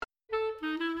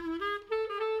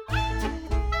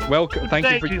Welcome. Thank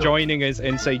you for joining us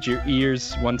inside your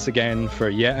ears once again for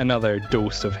yet another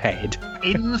dose of head.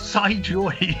 Inside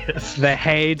your ears. The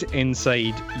head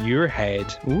inside your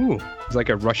head. Ooh, it's like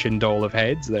a Russian doll of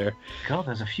heads there. God,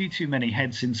 there's a few too many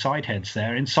heads inside heads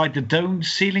there. Inside the domed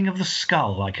ceiling of the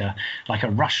skull, like a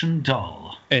Russian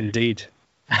doll. Indeed.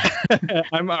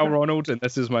 I'm Al Ronald, and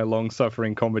this is my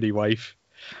long-suffering comedy wife,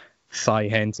 Cy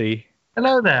Henty.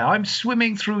 Hello there. I'm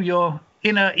swimming through your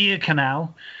inner ear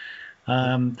canal.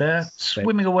 They're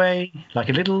swimming away like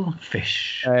a little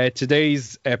fish.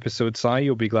 Today's episode, Cy,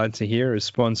 you'll be glad to hear, is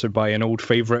sponsored by an old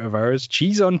favourite of ours,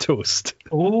 cheese on toast.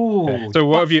 Oh. So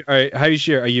what have you?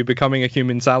 Are you becoming a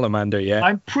human salamander yet?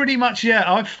 I'm pretty much, yeah.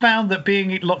 I've found that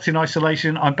being locked in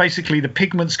isolation, I'm basically the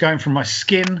pigments going from my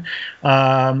skin,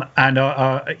 I'm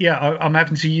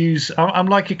having to use. I'm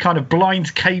like a kind of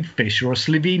blind cave fish or a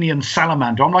Slovenian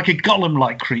salamander. I'm like a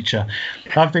golem-like creature.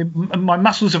 My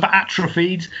muscles have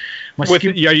atrophied. Are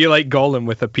you like Gollum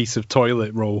with a piece of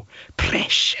toilet roll?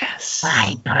 Precious.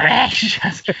 My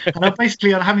precious. And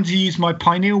I'm having to use my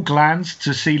pineal glands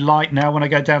to see light now when I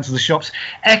go down to the shops.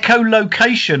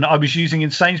 Echolocation I was using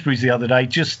in Sainsbury's the other day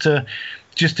just to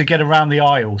get around the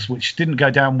aisles, which didn't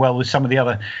go down well with some of the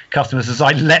other customers as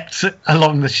I leapt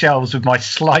along the shelves with my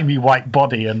slimy white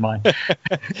body and my...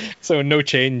 So no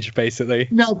change, basically.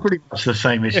 No, pretty much the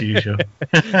same as usual.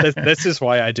 this is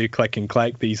why I do click and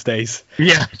collect these days.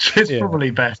 Yeah, it's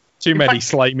probably best. Too many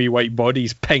slimy white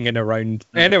bodies pinging around.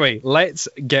 Anyway, let's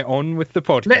get on with the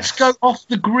podcast. Let's go off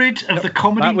the grid of the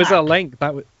comedy That was map. a link.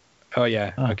 Oh,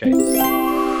 yeah. Okay.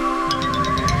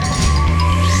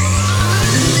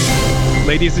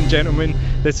 Ladies and gentlemen,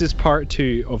 this is part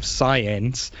 2 of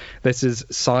Science. This is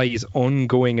Cy's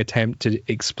ongoing attempt to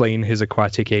explain his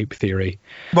aquatic ape theory.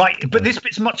 Right, but this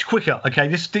bit's much quicker. Okay,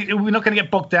 we're not going to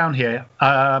get bogged down here,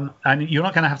 and you're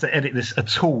not going to have to edit this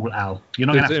at all, Al. You're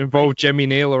not. Does it involve Jimmy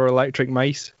Nail or electric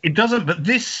mice? It doesn't, but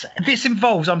this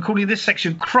involves. I'm calling this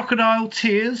section "Crocodile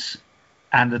Tears"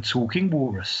 and the Talking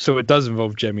Walrus. So it does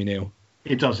involve Jimmy Nail.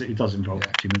 It does involve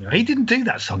Jimmy Nail. He didn't do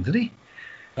that song, did he?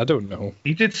 I don't know.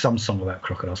 He did some song about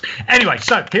crocodiles. Anyway,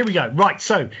 so here we go. Right,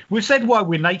 so we've said why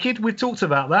we're naked. We've talked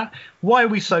about that. Why are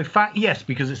we so fat? Yes,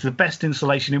 because it's the best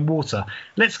insulation in water.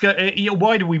 Let's go.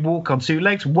 Why do we walk on 2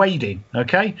 legs? Wading.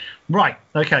 Okay. Right.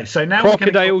 Okay. So now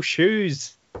crocodile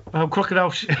shoes. Oh,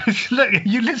 crocodile shoes. Look, are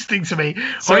you listening to me?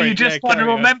 Sorry, or are you just trying to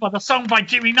remember the song by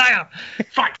Jimmy Nail?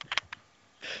 Right.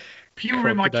 If you were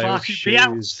in my class, you'd be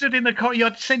out, stood in the car.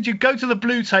 I'd send you, go to the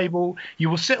blue table.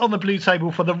 You will sit on the blue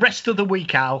table for the rest of the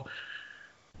week, Al.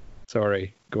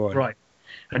 Sorry, go on. Right,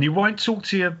 and you won't talk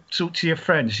to your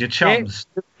friends, your chums.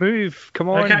 Move, come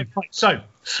on. Okay, so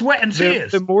sweat and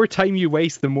tears. The more time you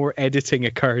waste, the more editing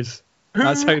occurs.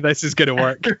 That's how this is going to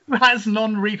work. Who has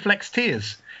non-reflex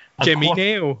tears? Jimmy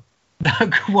Nail.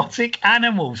 Aquatic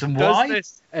animals, and why? Does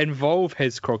this involve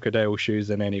his crocodile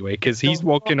shoes in any way? Because he's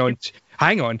walking on.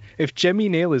 Hang on, if Jimmy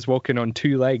Nail is walking on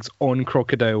 2 legs on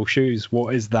crocodile shoes,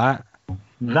 what is that?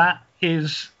 That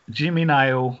is Jimmy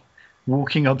Nail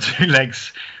walking on 2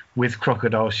 legs with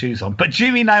crocodile shoes on. But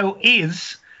Jimmy Nail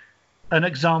is an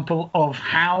example of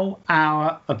how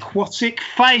our aquatic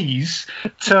phase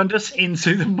turned us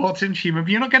into the modern human.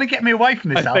 You're not going to get me away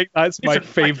from this. I think that's my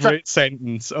favourite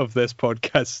sentence of this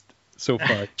podcast so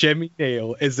far. Jimmy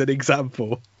Nail is an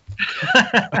example.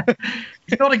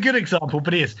 It's not a good example,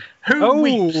 but it is. Who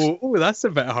weeps? Oh, that's a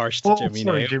bit harsh to Jimmy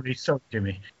Nail. Sorry,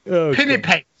 Jimmy. Oh,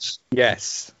 Pinnipeds.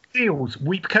 Yes. Seals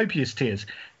weep copious tears.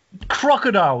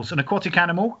 Crocodiles, an aquatic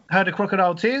animal. Heard of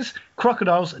crocodile tears?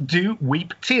 Crocodiles do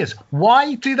weep tears.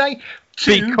 Why do they?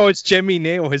 Because Jimmy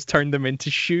Nail has turned them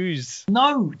into shoes.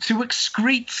 No, to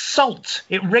excrete salt.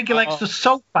 It regulates the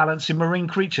salt balance in marine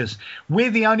creatures.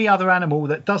 We're the only other animal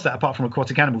that does that apart from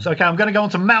aquatic animals. Okay, I'm going to go on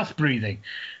to mouth breathing.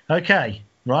 Okay,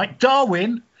 right.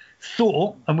 Darwin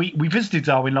thought, and we visited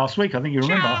Darwin last week, I think you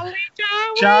remember.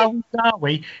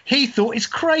 Darwin. He thought it's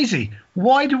crazy.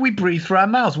 Why do we breathe through our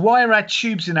mouths? Why are our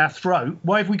tubes in our throat?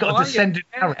 Why have we got a descended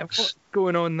larynx? What's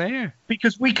going on there?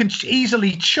 Because we can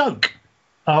easily choke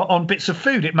on bits of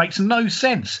food. It makes no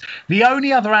sense. The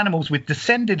only other animals with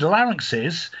descended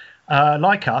larynxes,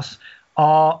 like us,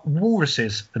 are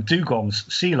walruses and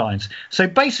dugongs, sea lions. So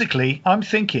basically, I'm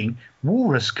thinking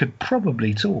walrus could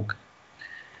probably talk.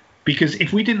 Because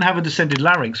if we didn't have a descended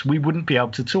larynx, we wouldn't be able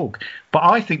to talk. But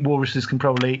I think walruses could,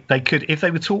 if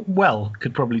they were taught well,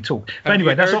 could probably talk. But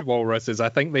anyway, that's what walruses. I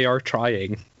think they are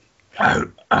trying.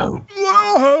 Oh.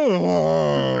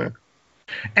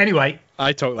 Anyway,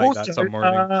 I talk like that some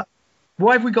morning.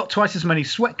 Why have we got twice as many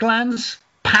sweat glands?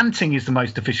 Panting is the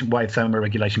most efficient way of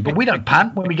thermoregulation, but we don't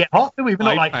pant when we get hot, do we? We're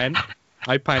not like, pant.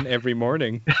 I pant every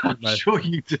morning. I'm sure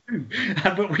you do,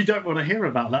 but we don't want to hear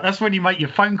about that. That's when you make your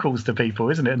phone calls to people,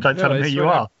 isn't it? And don't tell them who you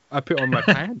are. I put on my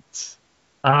pants.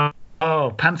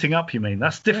 Oh, panting up, you mean?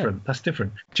 That's different. Yeah. That's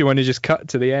different. Do you want to just cut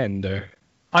to the end? Or?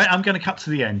 I'm going to cut to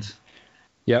the end.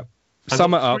 Yep.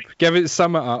 Sum it up.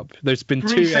 Sum it up. There's been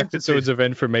 2 episodes of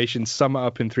information. Sum it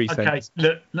up in 3 sentences.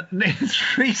 Look,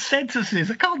 3 sentences.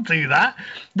 I can't do that.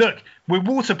 Look, we're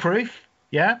waterproof.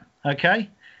 Yeah. Okay.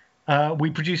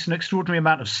 We produce an extraordinary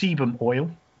amount of sebum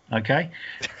oil. Okay.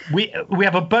 We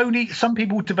have a bony. Some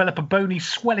people develop a bony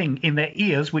swelling in their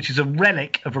ears, which is a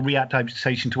relic of a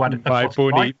readaptation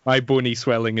to my bony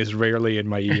swelling is rarely in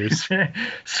my ears.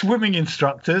 Swimming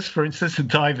instructors, for instance, and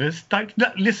divers.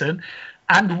 Listen.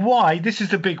 And why? This is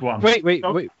the big one. Wait.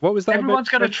 What was that? Everyone's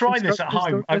going to try this at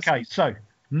home. Okay, so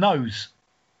nose.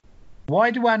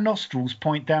 Why do our nostrils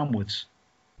point downwards?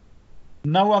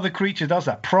 No other creature does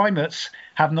that. Primates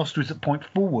have nostrils that point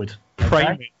forward.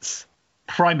 Okay?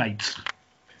 Primates.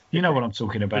 You know what I'm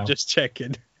talking about. I'm just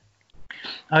checking.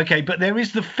 Okay, but there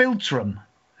is the philtrum.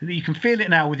 You can feel it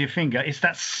now with your finger. It's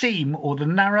that seam or the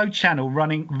narrow channel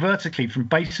running vertically from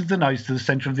base of the nose to the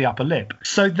centre of the upper lip.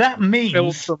 So that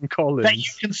means that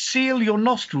you can seal your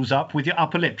nostrils up with your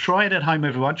upper lip. Try it at home,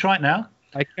 everyone. Try it now.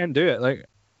 I can't do it.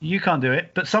 You can't do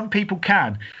it, but some people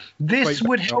can. This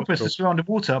would help us to swim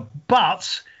underwater,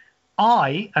 but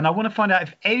I want to find out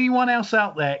if anyone else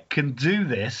out there can do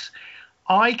this.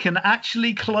 I can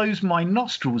actually close my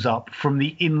nostrils up from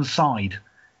the inside.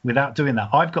 Without doing that,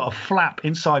 I've got a flap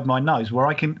inside my nose where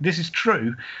I can. This is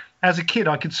true. As a kid,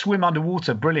 I could swim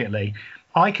underwater brilliantly.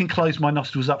 I can close my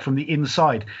nostrils up from the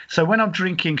inside. So when I'm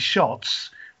drinking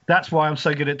shots, that's why I'm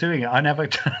so good at doing it. I never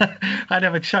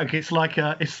choke. It's like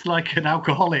an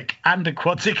alcoholic and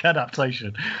aquatic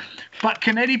adaptation. But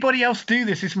can anybody else do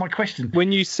this? Is my question.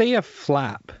 When you say a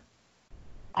flap,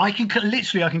 I can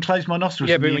close my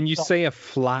nostrils. Yeah, but when you say a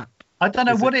flap, I don't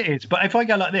know what it is. But if I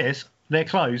go like this, they're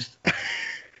closed.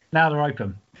 Now they're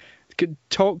open.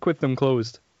 Talk with them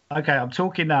closed. Okay, I'm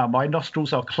talking now. My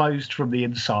nostrils are closed from the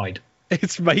inside.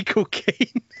 It's Michael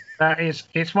Caine.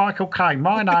 It's Michael Caine.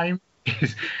 My name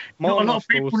is. Not a lot of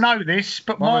people know this,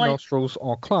 but my nostrils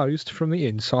are closed from the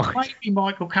inside. Maybe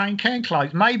Michael Caine can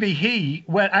close. Maybe he.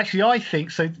 Well, actually, I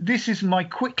think so. This is my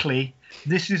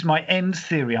end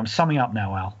theory. I'm summing up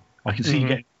now, Al. I can see you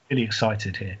getting really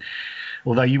excited here.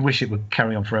 Although you wish it would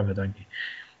carry on forever, don't you?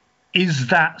 Is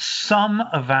that some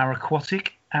of our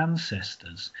aquatic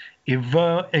ancestors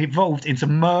evolved into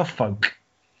merfolk,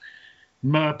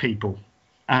 mer people,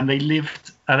 and they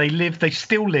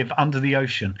still live under the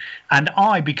ocean. And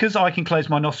because I can close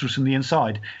my nostrils from the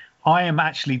inside, I am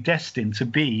actually destined to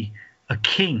be a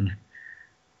king.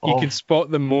 You can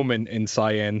spot the moment in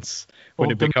science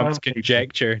when it becomes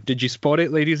conjecture. Did you spot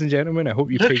it, ladies and gentlemen? I hope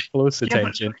you paid close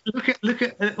attention. Look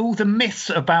at all the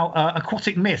myths about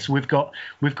aquatic myths. We've got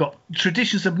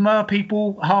traditions of mer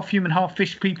people, half human, half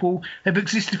fish people. They've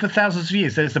existed for thousands of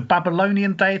years. There's the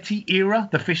Babylonian deity Era,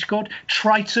 the fish god,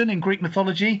 Triton in Greek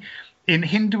mythology. In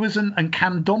Hinduism and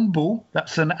Candomblé,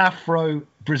 that's an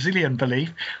Afro-Brazilian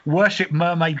belief, worship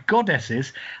mermaid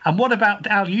goddesses. And what about,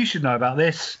 Al, you should know about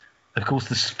this, of course,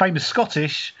 the famous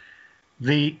Scottish,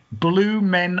 the Blue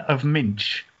Men of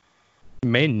Minch.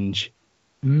 Minch?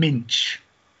 Minch.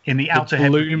 In the Outer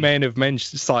Hebrides. Blue Men of Minch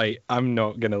site. I'm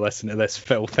not going to listen to this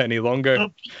filth any longer.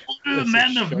 The Blue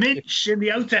Men of Minch in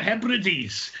the Outer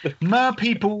Hebrides. Mer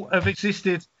people have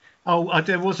existed. Oh,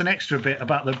 there was an extra bit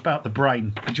about the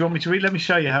brain. Do you want me to read? Let me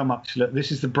show you how much. Look,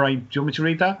 this is the brain. Do you want me to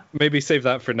read that? Maybe save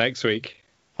that for next week.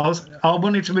 I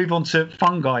wanted to move on to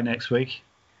fungi next week.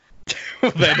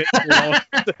 Then it's lost.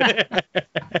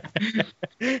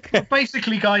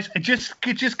 Basically, guys, just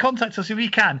contact us if you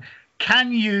can.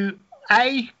 Can you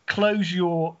close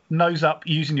your nose up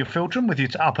using your philtrum with your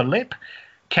upper lip?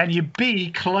 Can you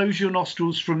close your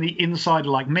nostrils from the inside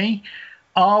like me?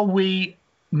 Are we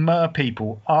mer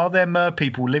people? Are there mer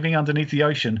people living underneath the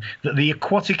ocean that the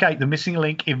aquatic ape, the missing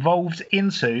link, evolved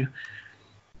into?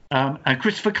 And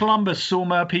Christopher Columbus saw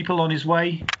mer people on his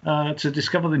way to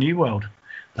discover the New World.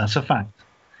 That's a fact.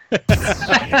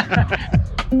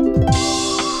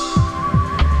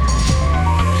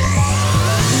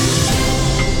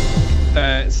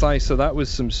 So that was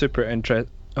some super interest.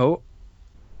 Oh,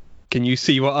 can you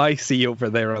see what I see over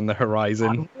there on the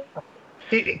horizon?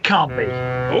 It can't be.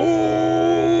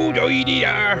 Oh,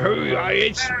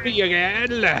 it's me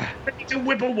again. Ready to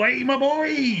whip away, my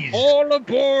boys. All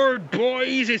aboard,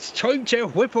 boys. It's time to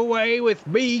whip away with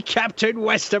me, Captain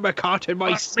Westermacott, and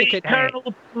my second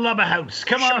Colonel Blubberhouse.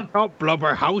 Come on. Shut up,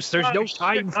 Blubberhouse. There's no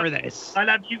time for this. I'll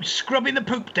have you scrubbing the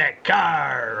poop deck.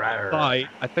 Car. I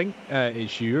think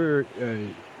it's your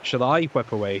shall I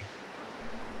whip away?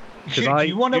 Do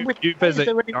you want to whip? You Is visit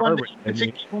there anyone Darwin, that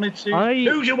you particularly wanted to? I-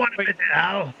 Who do you want to visit,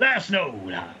 Al? Let us know,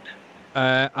 lad.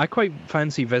 I quite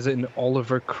fancy visiting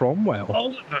Oliver Cromwell.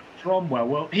 Oliver Cromwell.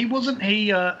 Well, wasn't he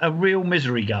a real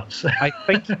misery guts? I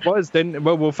think he was, didn't?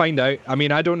 Well, we'll find out. I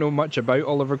mean, I don't know much about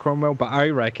Oliver Cromwell, but I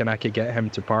reckon I could get him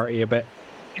to party a bit.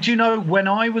 Do you know, when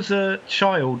I was a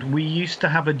child, we used to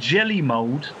have a jelly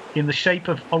mould in the shape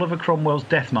of Oliver Cromwell's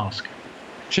death mask.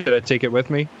 Should I take it with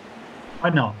me? Why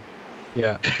not?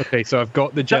 Yeah. Okay, so I've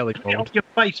got the jelly Don't put it mold. on your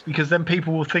face, because then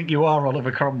people will think you are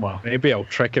Oliver Cromwell. Maybe I'll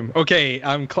trick him. Okay,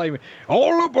 I'm climbing.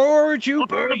 All aboard, you All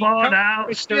bird! aboard,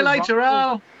 Al. See you later,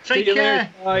 Al. Take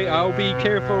care. Bye. I'll be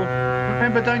careful.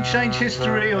 Remember, don't change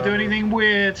history or do anything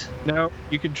weird. No,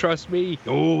 you can trust me.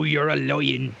 Oh, you're a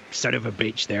lying son of a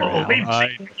bitch there, Al. We've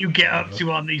seen what you get up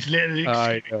to on these little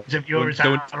exchanges of yours.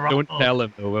 Don't tell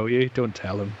him, though, will you? Don't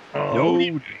tell him.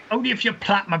 No. Only if you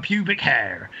plait my pubic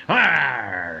hair.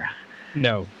 Arr.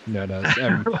 No.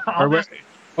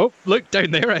 Oh, look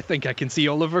down there. I think I can see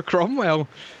Oliver Cromwell.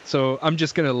 So I'm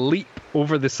just going to leap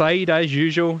over the side as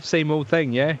usual. Same old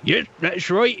thing, yeah? Yes, that's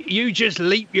right. You just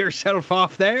leap yourself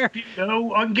off there.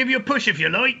 No, I can give you a push if you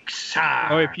like.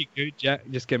 Oh, if you could, yeah.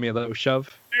 Just give me a little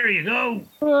shove. There you go.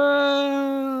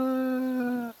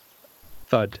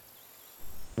 Thud.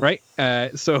 Right,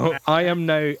 so I am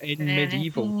now in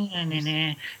medieval.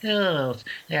 Oh,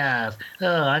 yes.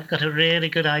 Oh, I've got a really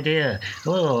good idea.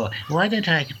 Oh, why don't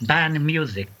I ban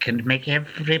music and make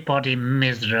everybody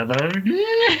miserable?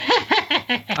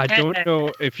 I don't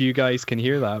know if you guys can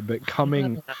hear that, but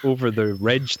coming over the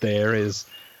ridge there is,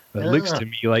 it looks to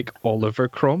me like Oliver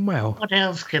Cromwell. What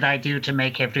else could I do to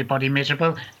make everybody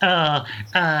miserable? Oh,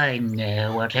 I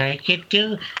know what I could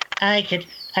do. I could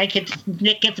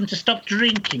get them to stop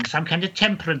drinking, some kind of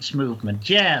temperance movement.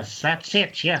 Yes, that's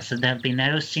it, yes, and there'll be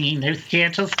no singing, no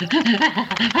theatres.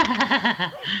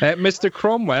 Mr.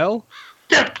 Cromwell?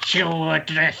 Don't you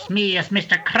address me as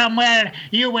Mr. Cromwell.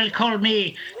 You will call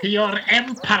me your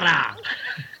emperor.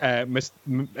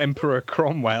 Emperor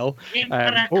Cromwell.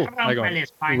 Emperor Cromwell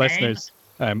is my listeners,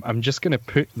 I'm just going to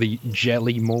put the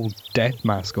jelly mold death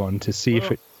mask on to see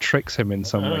if it tricks him in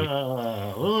some way.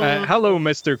 Hello,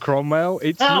 Mr. Cromwell.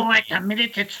 Wait a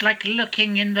minute. It's like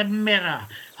looking in the mirror.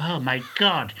 Oh, my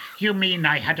God. You mean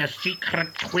I had a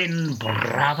secret twin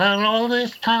brother all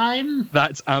this time?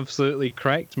 That's absolutely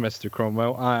correct, Mr.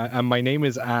 Cromwell. And my name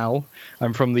is Al.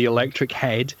 I'm from the Electric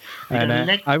Head.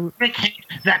 Electric Head?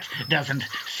 That doesn't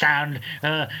sound...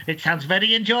 it sounds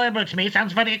very enjoyable to me. It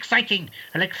sounds very exciting.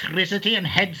 Electricity and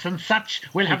heads and such.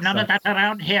 We'll have none of that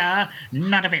around here.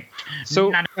 None of it.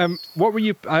 So, what were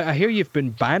you... I hear you've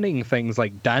been banning things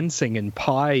like dancing and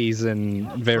pies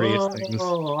and various things.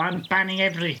 Oh, I'm banning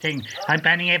everything. I'm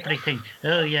banning everything.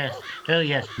 Oh, yes.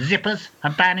 Zippers.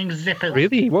 I'm banning zippers.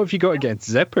 Really? What have you got against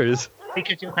zippers?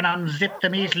 Because you can unzip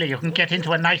them easily. You can get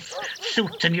into a nice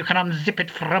suit and you can unzip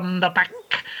it from the back.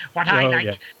 What I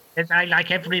like is I like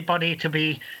everybody to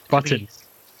be... Buttons.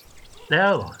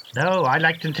 No, I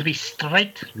like them to be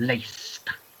straight-laced.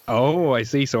 Oh, I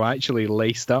see. So actually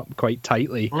laced up quite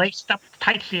tightly. Laced up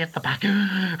tightly at the back.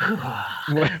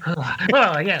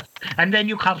 Oh, yes. And then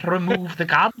you can't remove the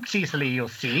garments easily, you'll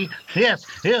see. Yes.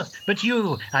 But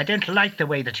I don't like the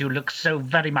way that you look so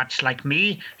very much like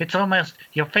me. It's almost,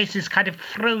 your face is kind of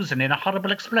frozen in a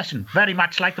horrible expression. Very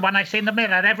much like the one I see in the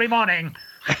mirror every morning.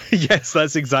 Yes,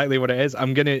 that's exactly what it is.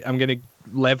 I'm gonna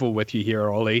level with you here,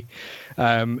 Ollie.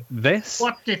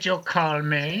 What did you call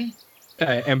me?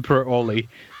 Emperor Ollie.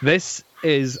 This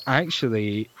is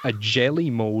actually a jelly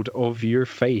mold of your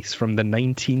face from the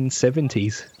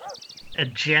 1970s. A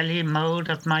jelly mold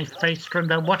of my face from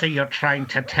the... What are you trying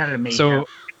to tell me? So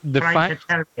the fact...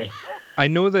 I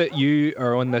know that you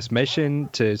are on this mission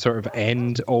to sort of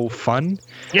end all fun.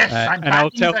 Yes, and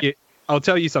I'll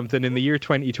tell you something. In the year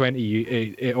 2020,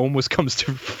 it almost comes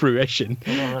to fruition.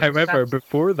 However,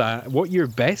 before that, what you're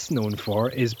best known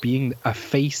for is being a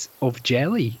face of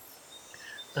jelly.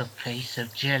 A face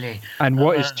of jelly. And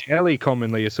what is jelly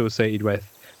commonly associated with?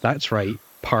 That's right,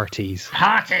 parties.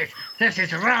 Parties? This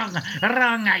is wrong,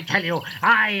 I tell you.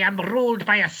 I am ruled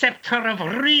by a scepter of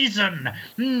reason.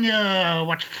 Oh,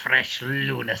 what fresh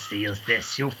lunacy is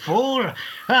this, you fool?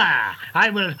 I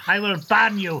will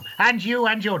ban you and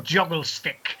your juggle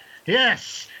stick.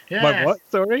 Yes. My what,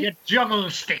 sorry? Your juggle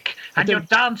stick. And you're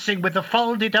dancing with the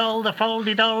foldy-doll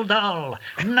doll.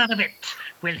 None of it.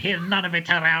 We'll hear none of it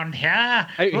around here.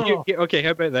 Okay, how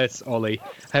about this, Ollie?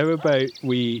 How about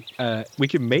we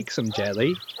can make some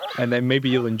jelly, and then maybe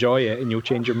you'll enjoy it and you'll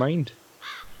change your mind.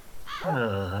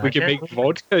 We can make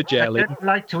vodka jelly. I don't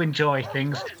like to enjoy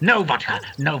things. No vodka,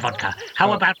 no vodka.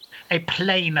 How about a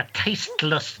plain,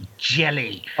 tasteless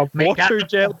jelly? A water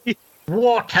jelly?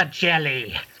 Water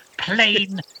jelly.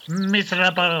 Plain,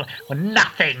 miserable,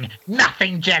 nothing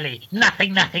jelly.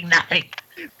 Nothing.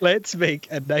 Let's make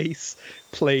a nice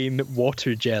plain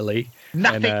water jelly.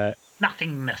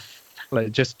 Nothingness.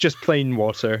 Like just plain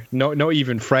water, not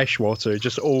even fresh water,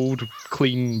 just old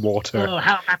clean water. Oh,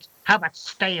 how about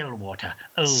stale water?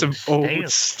 Old Old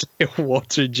stale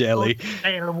water jelly. Old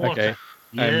stale water.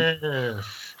 Okay.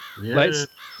 Yes.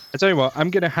 I tell you what,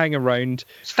 I'm gonna hang around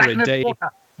Stagnant for a day.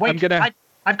 water. Wait, I'm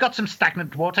I've got some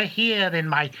stagnant water here in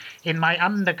my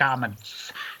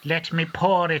undergarments. Let me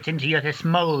pour it into this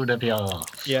mold of yours.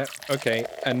 Yeah, okay.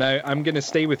 And now I'm going to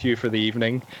stay with you for the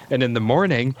evening. And in the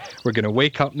morning, we're going to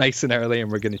wake up nice and early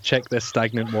and we're going to check this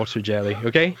stagnant water jelly,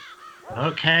 okay?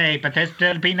 Okay, but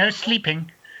there'll be no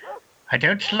sleeping. I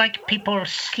don't like people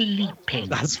sleeping.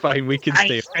 That's fine. We can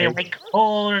I stay awake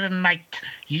all night.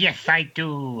 Yes, I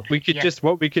do. What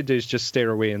we could do is just stay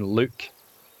away and look.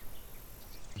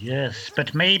 Yes,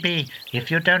 but maybe if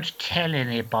you don't tell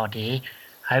anybody,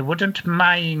 I wouldn't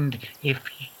mind if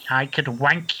I could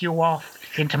wank you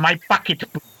off into my bucket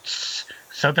boots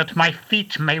so that my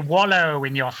feet may wallow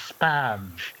in your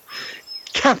sperm.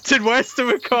 Captain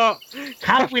Westermacott!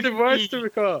 Captain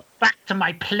Westermacott! Back to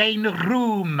my plain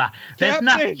room. There's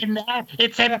nothing there.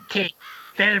 It's empty.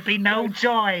 There'll be no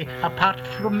joy apart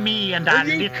from me and our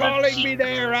little... Are you calling me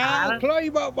there, Al?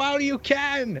 Climb up while you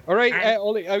can! All right,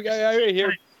 Ollie, out of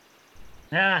here.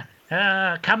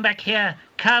 Come back here.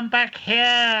 Come back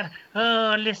here.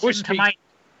 Oh, listen to my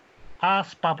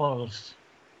arse bubbles.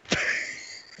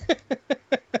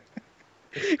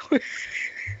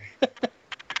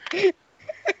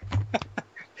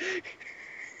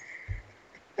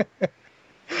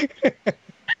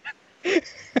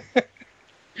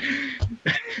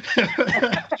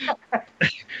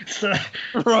 So,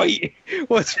 right,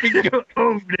 what's been going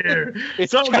oh dear,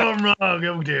 it's all gone wrong.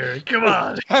 Oh dear, come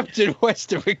on, Captain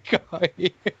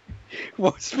Westermacott.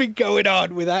 What's been going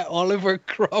on with that Oliver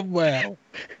Cromwell?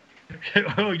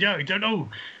 Oh yeah, I don't know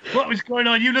what was going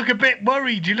on. You look a bit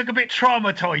worried. You look a bit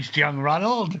traumatized, young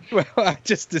Ronald. Well, I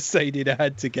just decided I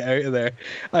had to get out of there.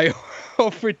 I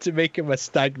offered to make him a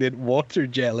stagnant water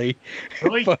jelly,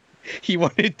 Right. but he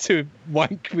wanted to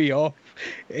wank me off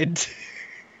into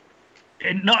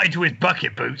Not into his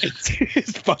bucket boots.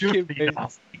 his bucket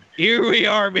boots. Here we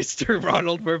are, Mr.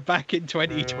 Ronald. We're back in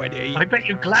 2020. I bet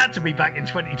you're glad to be back in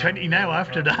 2020 now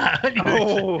after that.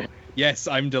 Oh, yes,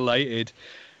 I'm delighted.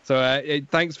 So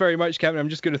thanks very much, Captain. I'm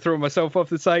just going to throw myself off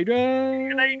the side. See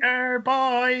you later.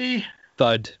 Bye.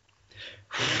 Thud.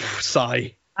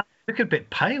 Sigh. Look a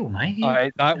bit pale, mate.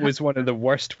 That was one of the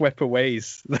worst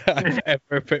whip-aways that I've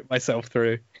ever put myself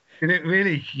through. Did it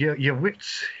really? You whipped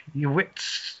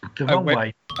the wrong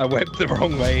way. I whipped the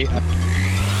wrong way.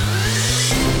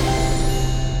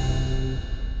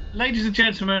 Ladies and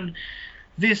gentlemen,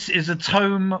 this is a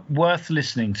tome worth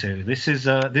listening to.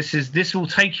 This will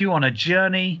take you on a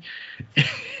journey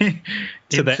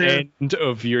to the end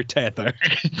of your tether.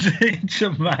 into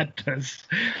madness.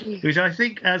 Which I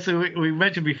think, as we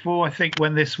mentioned before, I think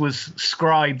when this was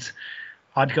scribed,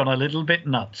 I'd gone a little bit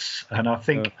nuts. And I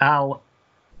think Al,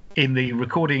 in the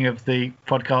recording of the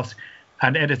podcast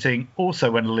and editing,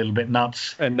 also went a little bit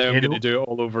nuts. And now I'm going to do it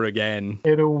all over again.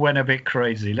 It all went a bit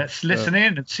crazy. Let's listen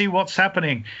in and see what's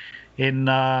happening in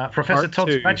Professor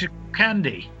Todd's Magical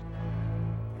Candy.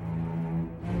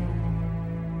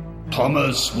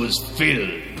 Thomas was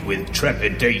filled with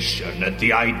trepidation at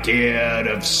the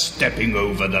idea of stepping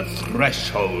over the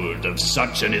threshold of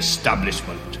such an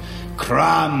establishment,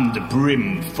 crammed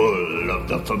brimful of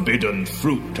the forbidden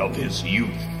fruit of his youth.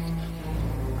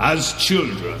 As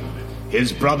children,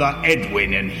 his brother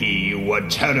Edwin and he were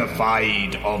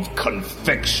terrified of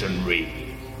confectionery,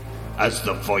 as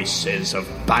the voices of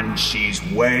banshees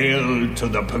wailed to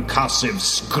the percussive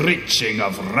screeching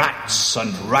of rats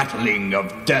and rattling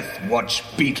of death watch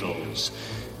beetles.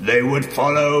 They would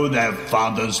follow their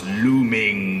father's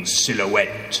looming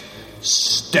silhouette,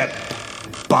 step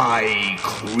by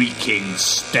creaking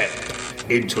step,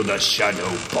 into the shadow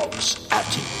box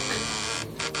attic.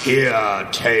 Here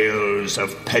tales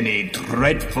of penny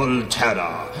dreadful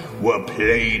terror were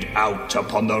played out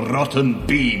upon the rotten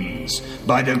beams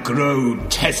by the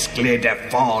grotesquely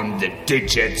deformed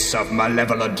digits of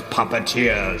malevolent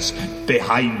puppeteers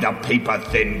behind a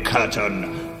paper-thin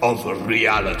curtain of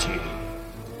reality.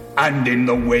 And in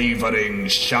the wavering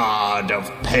shard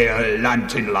of pale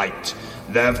lantern light,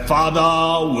 their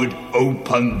father would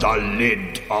open the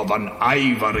lid of an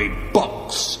ivory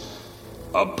box,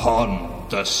 upon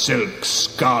the silk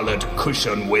scarlet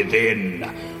cushion within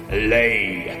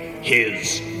lay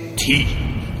his teeth.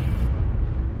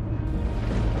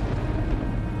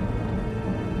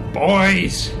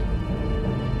 Boys,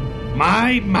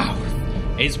 my mouth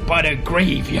is but a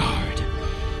graveyard.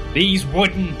 These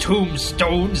wooden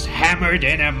tombstones hammered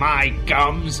into my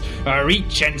gums are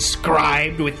each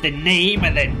inscribed with the name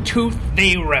of the tooth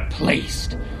they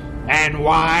replaced. And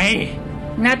why?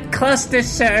 Nut clusters,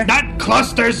 sir. Nut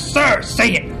clusters, sir!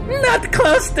 Say it! Nut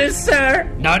clusters, sir.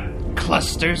 Nut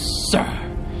clusters,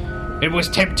 sir. It was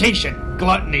temptation,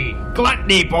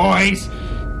 gluttony, boys.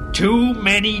 Too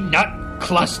many nut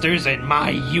clusters in my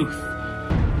youth.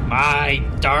 My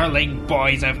darling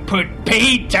boys have put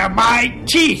paid to my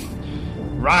teeth,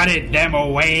 rotted them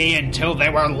away until they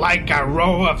were like a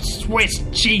row of Swiss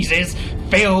cheeses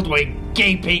filled with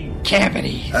gaping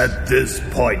cavities. At this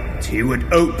point, he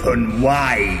would open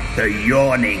wide the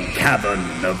yawning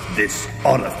cavern of this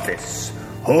orifice,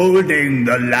 holding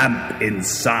the lamp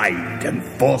inside and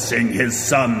forcing his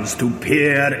sons to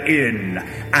peer in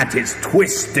at his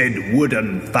twisted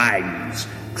wooden fangs,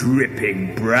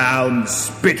 dripping brown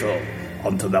spittle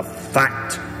onto the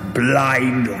fat,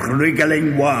 blind,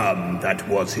 wriggling worm that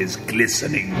was his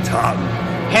glistening tongue.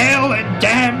 Hell and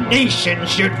damnation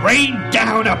should rain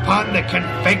down upon the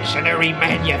confectionery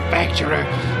manufacturer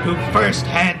who first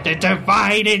had the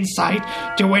divine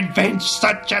insight to invent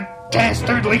such a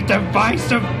dastardly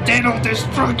device of dental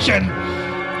destruction.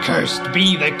 Cursed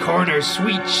be the corner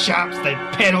sweet shops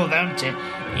that peddle them to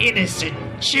innocent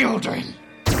children.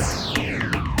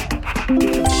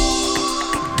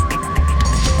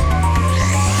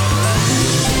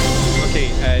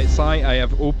 Okay, Si, I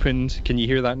have opened. Can you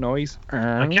hear that noise?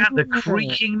 I can. The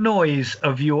creaking noise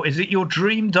of your. Is it your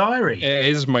dream diary? It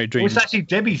is my dream. Well, it's actually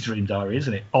Debbie's dream diary,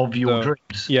 isn't it? Of your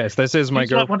dreams. Yes, this is my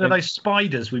It's girl. like one of those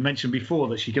spiders we mentioned before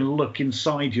that she can look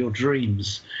inside your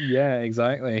dreams. Yeah,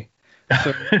 exactly.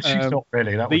 So, She's not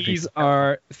really. That would these be...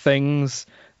 are things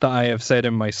that I have said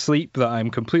in my sleep that I'm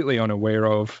completely unaware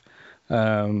of.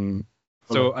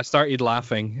 So I started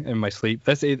laughing in my sleep.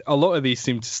 A lot of these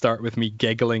seem to start with me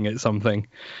giggling at something.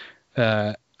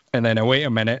 And then I wait a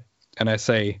minute and I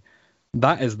say,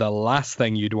 that is the last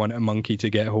thing you'd want a monkey to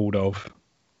get hold of.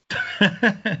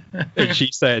 And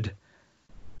she said,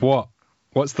 what?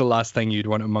 What's the last thing you'd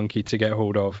want a monkey to get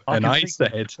hold of? And I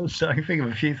said... I can think of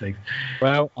a few things.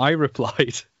 Well, I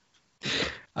replied,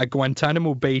 a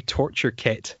Guantanamo Bay torture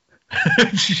kit.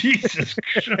 Jesus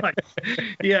Christ.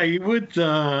 Yeah, you would.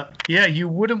 You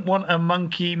wouldn't want a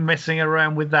monkey messing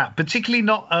around with that, particularly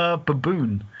not a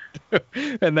baboon.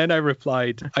 And then I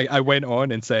replied, I went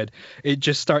on and said, it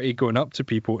just started going up to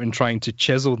people and trying to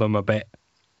chisel them a bit.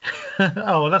 Oh,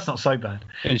 well, that's not so bad.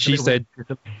 And she said,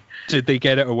 did they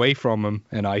get it away from him?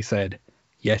 And I said,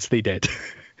 yes, they did.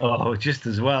 Oh, just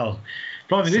as well.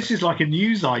 Blimey, this is like a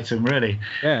news item, really.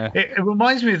 Yeah. It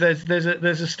reminds me of there's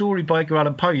a story by Edgar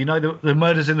Allan Poe. You know, the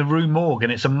murders in the Rue Morgue,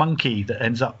 and it's a monkey that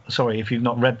ends up. Sorry, if you've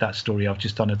not read that story, I've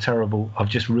just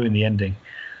ruined the ending.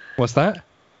 What's that?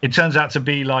 It turns out to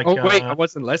be like. Oh wait, I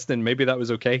wasn't listening. Maybe that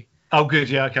was okay. Oh, good.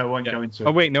 Yeah, okay. I won't go into it.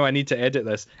 Oh wait, no, I need to edit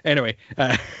this. Anyway,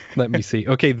 let me see.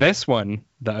 Okay, this one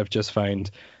that I've just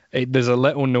found. There's a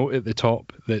little note at the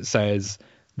top that says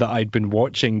that I'd been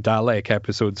watching Dalek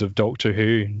episodes of Doctor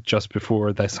Who just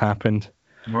before this happened.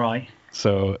 Right.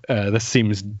 So this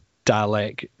seems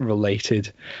Dalek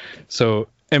related. So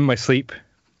in my sleep,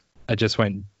 I just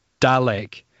went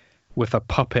Dalek with a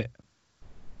puppet.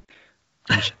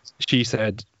 And she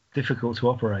said, difficult to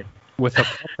operate. With a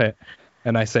puppet.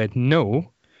 And I said,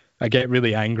 no. I get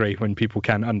really angry when people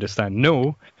can't understand.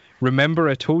 No, remember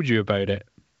I told you about it.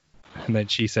 And then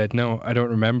she said, no, I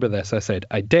don't remember this. I said,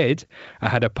 I did. I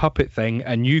had a puppet thing,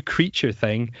 a new creature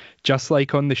thing, just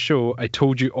like on the show. I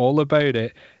told you all about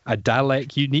it. A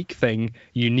Dalek unique thing,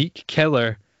 unique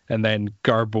killer, and then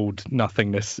garbled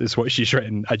nothingness is what she's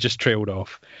written. I just trailed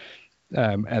off.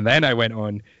 And then I went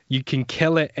on, you can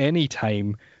kill it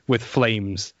anytime with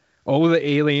flames. All the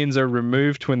aliens are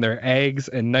removed when they're eggs,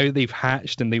 and now they've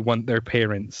hatched and they want their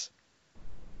parents.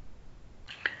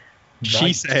 She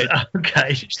Right. said,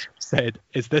 okay. She said,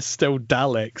 is this still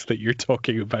Daleks that you're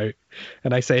talking about?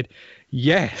 And I said,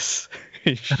 yes.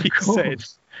 And she said,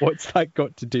 what's that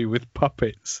got to do with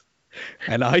puppets?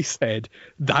 And I said,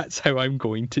 that's how I'm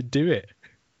going to do it.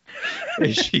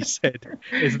 And she said,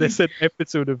 is this an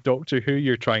episode of Doctor Who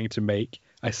you're trying to make?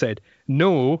 I said,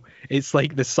 no, it's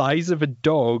like the size of a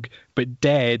dog, but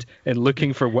dead and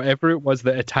looking for whatever it was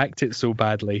that attacked it so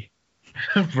badly.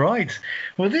 Right.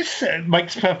 Well, this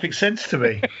makes perfect sense to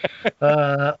me.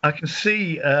 I can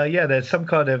see, there's some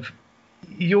kind of...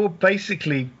 You're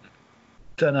basically...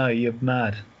 Don't know, you're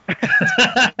mad.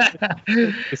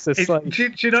 It's just like,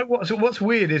 do you know what's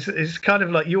weird is it's kind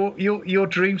of like your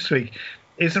dream speak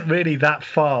isn't really that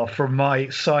far from my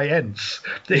science.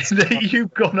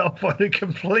 You've gone off on a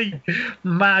complete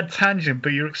mad tangent,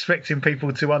 but you're expecting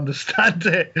people to understand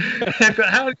it. But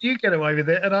how do you get away with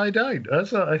it and I don't?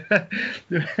 That's what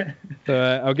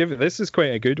I'll give it. This is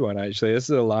quite a good one, actually. This is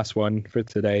the last one for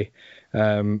today.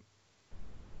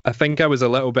 I think I was a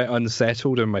little bit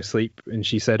unsettled in my sleep, and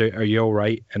she said, "Are you all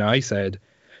right?" And I said,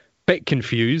 "Bit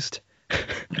confused."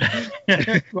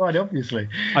 Right, obviously.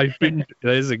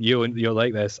 You'll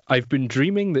like this. I've been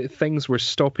dreaming that things were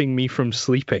stopping me from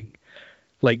sleeping,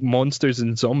 like monsters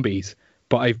and zombies.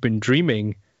 But if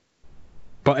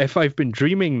I've been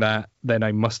dreaming that, then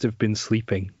I must have been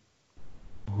sleeping.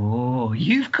 Oh,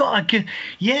 you've got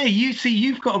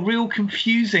you've got a real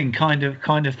confusing kind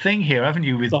of thing here, haven't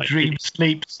you? With dream,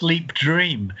 sleep,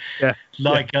 dream. Yeah.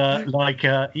 The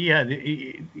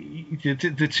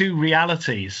two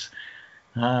realities.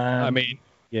 Dreaming,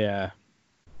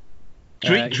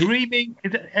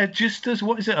 just as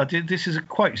what is it? This is a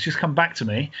quote. It's just come back to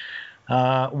me.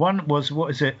 One was,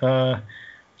 what is it?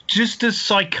 Just as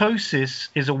psychosis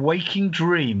is a waking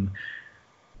dream,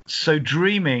 so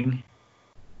dreaming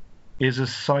is a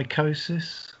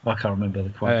psychosis. I can't remember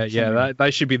the quote.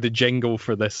 That should be the jingle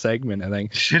for this segment, I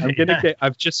think.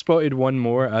 I've just spotted one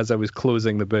more as I was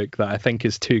closing the book that I think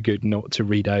is too good not to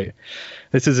read out.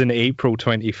 This is in April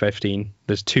 2015.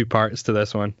 There's 2 parts to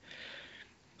this one.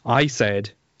 I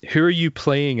said, "Who are you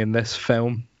playing in this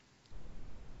film?"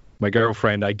 My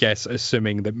girlfriend, I guess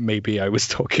assuming that maybe I was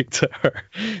talking to her,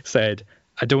 said,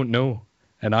 "I don't know."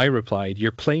 And I replied,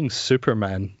 "You're playing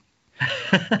Superman."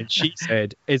 And she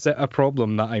said, "Is it a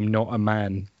problem that I'm not a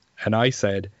man?" And I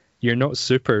said, "You're not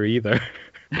super either."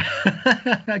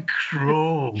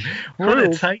 Cruel. What a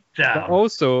takedown. But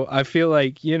also, I feel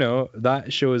like,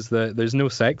 that shows that there's no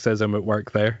sexism at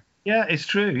work there. Yeah, it's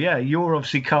true. Yeah, you're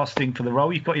obviously casting for the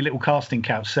role. You've got your little casting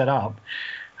couch set up,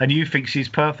 and you think she's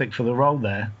perfect for the role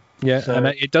there. Yeah, so, and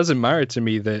it doesn't matter to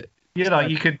me that. You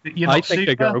could. I think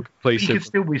a girl could play Superman. You could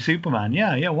still be Superman.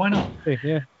 Yeah, why not?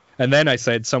 Yeah. And then I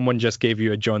said, someone just gave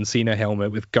you a John Cena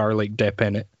helmet with garlic dip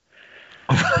in it.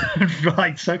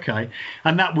 Right, okay.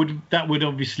 And that would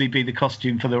obviously be the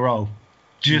costume for the role.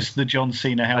 Just the John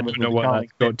Cena helmet. I don't know what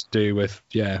that's got to do with,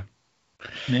 Yeah.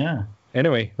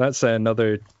 Anyway, that's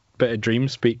another bit of dream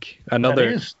speak.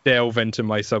 Another delve into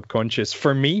my subconscious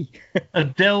for me. A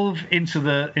delve into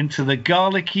the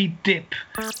garlicky dip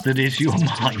that is your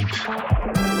mind.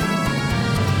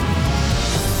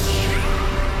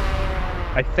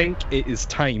 I think it is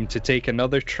time to take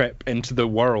another trip into the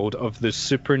world of the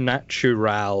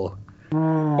Supernatural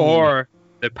or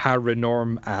the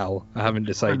Paranormal. I haven't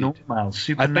decided.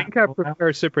 I think I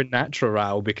prefer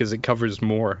Supernatural because it covers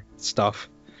more stuff.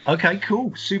 Okay,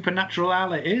 cool.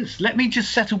 Supernatural it is. Let me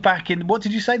just settle back in. What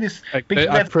did you say? This big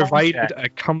I've provided a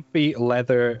comfy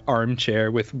leather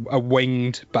armchair with a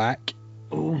winged back.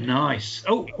 Oh, nice.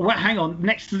 Oh, well, hang on.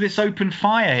 Next to this open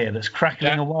fire here that's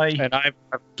crackling away. And I've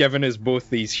given us both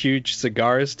these huge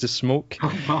cigars to smoke.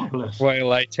 Oh, marvellous.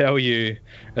 While I tell you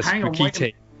a spooky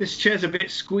tale. This chair's a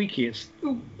bit squeaky. It's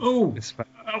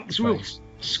real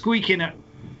squeaking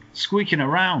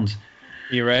around.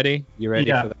 You ready? For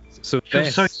that? So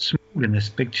it's so small in this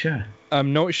big chair.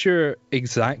 I'm not sure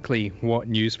exactly what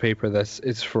newspaper this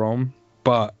is from,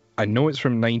 but I know it's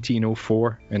from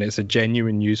 1904, and it's a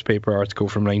genuine newspaper article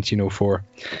from 1904.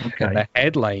 Okay. And the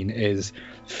headline is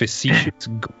 "Facetious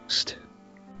Ghost."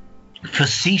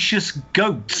 Facetious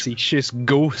goat. Facetious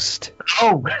ghost.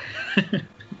 Oh.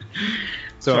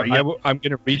 So I'm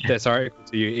going to read this article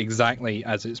to you exactly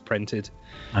as it's printed.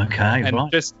 Okay, and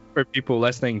right. Just for people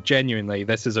listening, genuinely,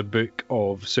 this is a book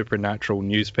of supernatural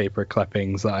newspaper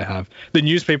clippings that I have. The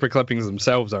newspaper clippings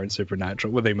themselves aren't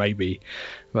supernatural. Well, they might be.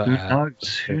 But, Who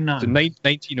knows? So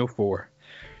 1904.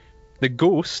 The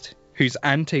ghost, whose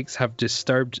antics have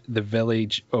disturbed the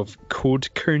village of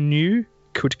Codkernew?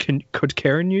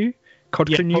 Codkernew?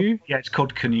 Yeah, it's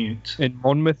Codkernew. In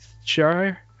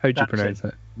Monmouthshire? How do you pronounce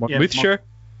it? Monmouthshire?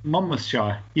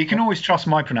 Monmouthshire. You can always trust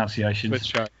my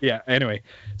pronunciations. Yeah, anyway.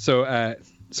 So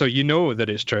you know that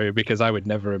it's true because I would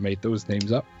never have made those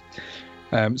names up.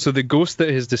 So the ghost that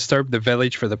has disturbed the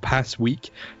village for the past week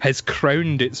has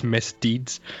crowned its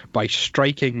misdeeds by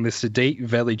striking the sedate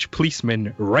village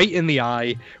policeman right in the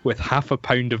eye with half a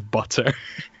pound of butter.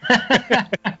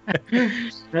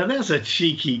 Now that's a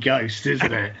cheeky ghost,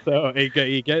 isn't it? So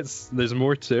there's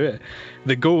more to it.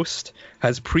 The ghost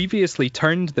has previously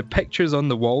turned the pictures on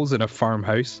the walls in a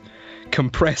farmhouse,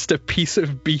 compressed a piece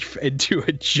of beef into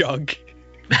a jug,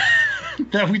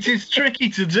 Which is tricky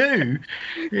to do.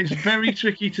 It's very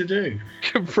tricky to do.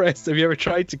 Compressed. Have you ever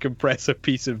tried to compress a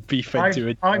piece of beef into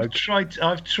a jug?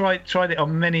 I've tried it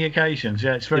on many occasions.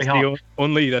 Yeah, it's very hard.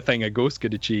 Only the thing a ghost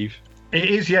could achieve. It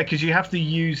is, yeah, because you have to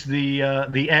use the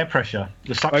air pressure,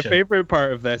 the suction. My favourite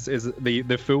part of this is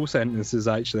the full sentence is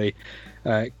actually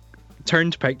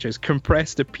turned pictures,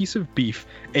 compressed a piece of beef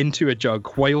into a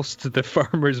jug whilst the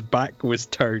farmer's back was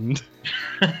turned.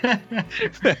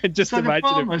 Just so imagine the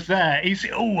farmer's there. He's,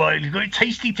 you've got a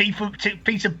tasty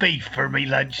piece of beef for me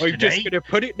lunch today. I'm just going to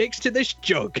put it next to this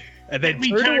jug and then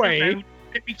turn away.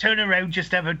 Let me turn around,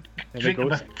 just have a drink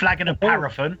of a flagon of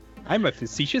paraffin. I'm a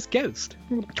facetious ghost.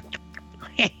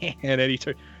 And then he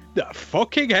turned. The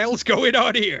fucking hell's going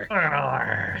on here?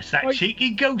 It's that cheeky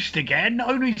ghost again.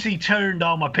 Only he turned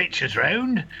all my pictures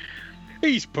round.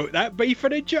 He's put that beef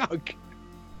in a jug.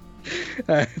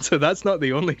 So that's not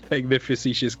the only thing the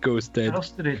facetious ghost did. What else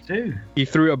did it do? He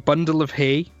threw a bundle of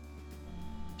hay.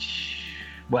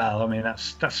 Well, I mean,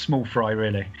 that's small fry,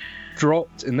 really.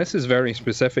 Dropped, and this is very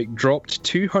specific, dropped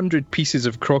 200 pieces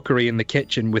of crockery in the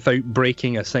kitchen without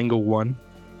breaking a single one.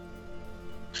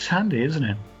 It's handy, isn't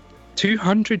it?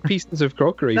 200 pieces of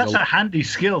crockery. That's a handy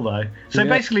skill, though. So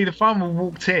basically, the farmer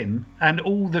walked in, and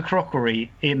all the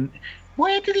crockery in.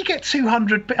 Where did he get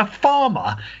 200? A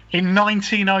farmer in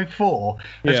 1904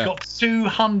 has got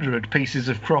 200 pieces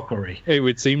of crockery. It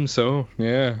would seem so.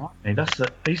 Yeah.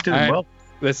 He's doing well.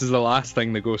 This is the last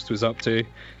thing the ghost was up to: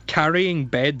 carrying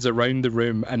beds around the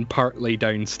room and partly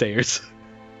downstairs.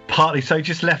 Partly, so he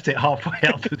just left it halfway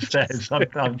up the stairs.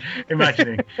 I'm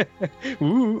imagining.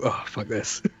 Ooh, oh, fuck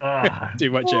this. Too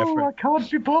much effort. I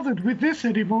can't be bothered with this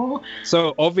anymore.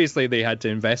 So, obviously, they had to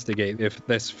investigate if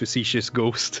this facetious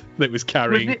ghost that was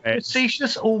carrying... Was it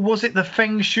facetious, or was it the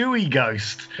Feng Shui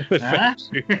ghost?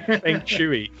 Feng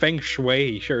Shui. Feng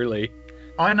Shui, surely.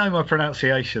 I know my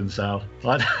pronunciation, Sal.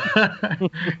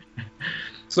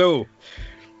 So,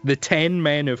 the 10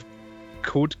 men of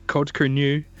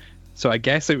Codkernew. So I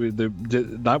guess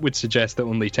that would suggest that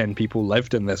only 10 people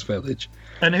lived in this village.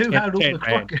 And who had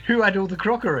all the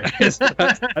crockery? That's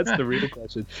the real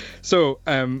question. So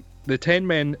the 10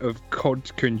 men of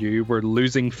Codkernew were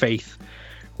losing faith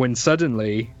when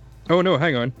suddenly... Oh no,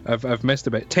 hang on. I've missed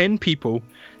a bit. 10 people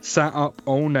sat up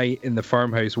all night in the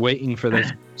farmhouse waiting for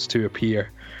this to appear.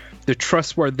 The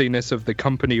trustworthiness of the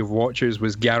company of watchers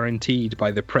was guaranteed by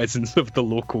the presence of the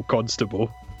local constable.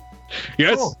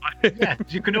 Yes. Yeah,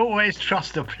 you can always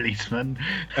trust a policeman.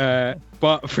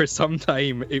 But for some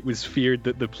time, it was feared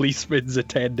that the policeman's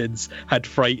attendants had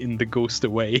frightened the ghost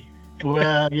away.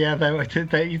 Well, yeah,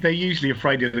 they're usually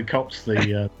afraid of the cops,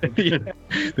 the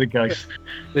ghosts.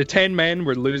 The 10 men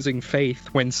were losing faith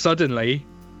when suddenly...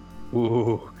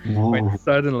 When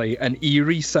suddenly an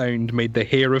eerie sound made the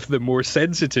hair of the more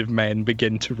sensitive men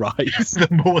begin to rise. The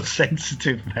more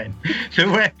sensitive men.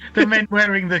 The men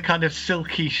wearing the kind of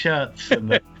silky shirts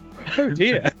and the... Oh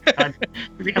dear.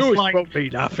 Applying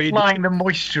the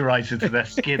moisturiser to their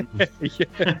skin.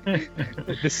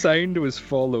 The sound was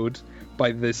followed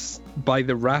by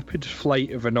the rapid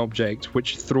flight of an object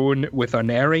which, thrown with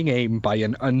unerring aim by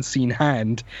an unseen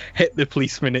hand, hit the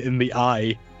policeman in the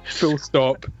eye. Full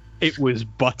stop. It was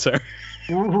butter.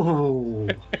 Ooh.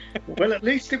 Well, at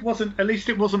least it wasn't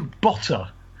butter.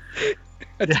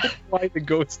 I don't know why the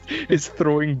ghost is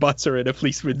throwing butter in a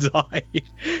policeman's eye.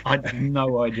 I have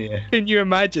no idea. Can you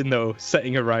imagine, though,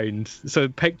 sitting around? So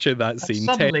picture that scene.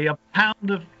 Suddenly, a pound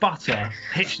of butter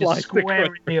hits you square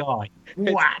in the eye.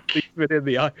 Whack! Policeman in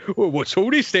the eye. Oh, what's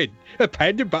all this then? A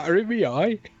pound of butter in my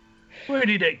eye? Where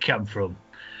did it come from?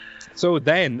 So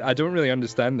then, I don't really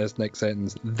understand this next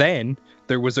sentence. Then,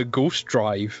 there was a ghost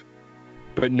drive,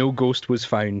 but no ghost was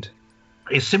found.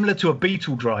 It's similar to a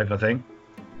beetle drive, I think.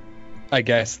 I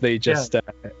guess they just, I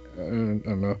don't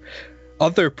know.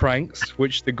 Other pranks,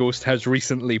 which the ghost has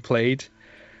recently played,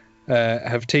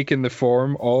 have taken the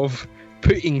form of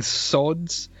putting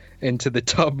sods into the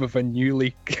tub of a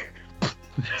newly...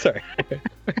 Sorry.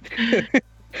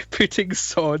 Putting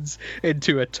sods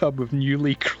into a tub of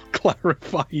newly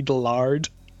clarified lard.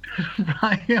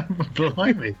 Right,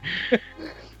 blimey.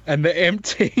 And the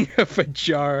emptying of a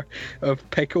jar of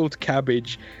pickled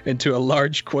cabbage into a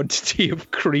large quantity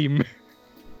of cream.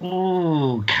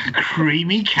 Ooh,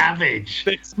 creamy cabbage.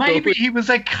 Maybe he was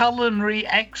a culinary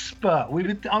expert.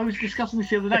 I was discussing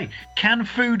this the other day. Can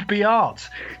food be art?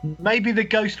 Maybe the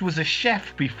ghost was a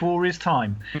chef before his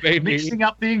time. Maybe. Mixing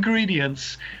up the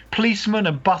ingredients, policeman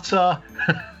and butter,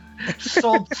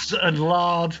 sods and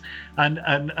lard,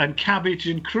 and cabbage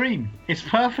and cream. It's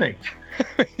perfect.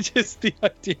 Just the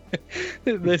idea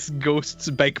that this ghost's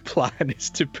big plan is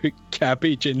to put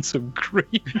cabbage in some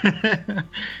cream.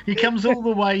 He comes all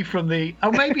the way from the.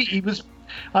 Oh, maybe he was.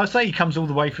 I would say he comes all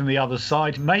the way from the other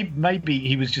side. Maybe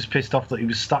he was just pissed off that he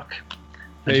was stuck.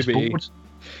 Maybe.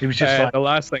 He was just the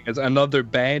last thing is another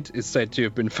bed is said to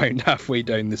have been found halfway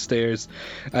down the stairs,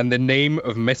 and the name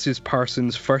of Mrs.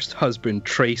 Parsons' first husband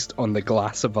traced on the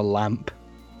glass of a lamp.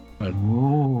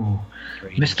 Ooh,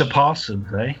 Mr.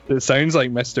 Parsons, eh? It sounds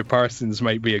like Mr. Parsons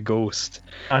might be a ghost.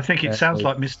 I think it sounds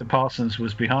like Mr. Parsons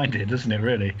was behind it, doesn't it?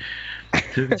 Really?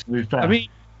 To move back. I mean,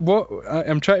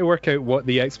 I'm trying to work out what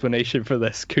the explanation for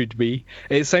this could be.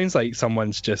 It sounds like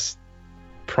someone's just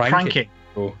pranking.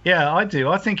 Yeah, I do.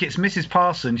 I think it's Mrs.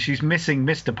 Parsons. She's missing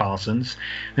Mr. Parsons,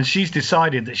 and she's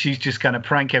decided that she's just going to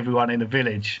prank everyone in the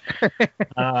village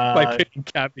by putting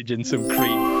cabbage in some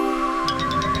cream.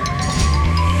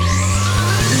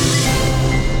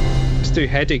 Let's do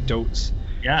headache dotes.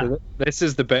 Yeah. So this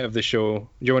is the bit of the show. Do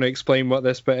you want to explain what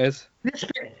this bit is? This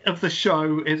bit of the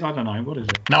show is, I don't know, what is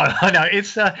it? No, I know.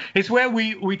 It's where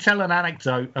we tell an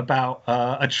anecdote about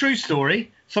a true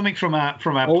story, something from our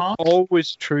past.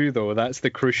 Always true, though. That's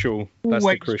the crucial. That's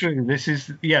Always the crucial. true. This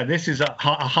is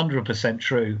 100%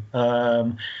 true.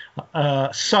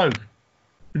 So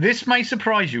this may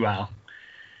surprise you, Al,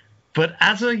 but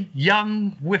as a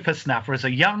young whippersnapper, as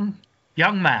a young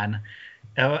man,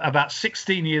 about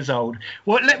 16 years old.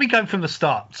 Well, let me go from the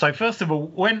start. So first of all,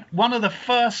 when one of the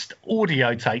first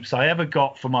audio tapes I ever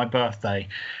got for my birthday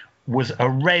was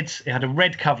it had a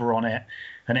red cover on it,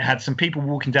 and it had some people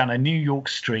walking down a New York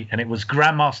street, and it was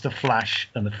Grandmaster Flash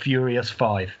and the Furious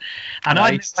Five. And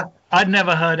nice. I'd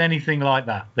never heard anything like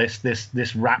that. This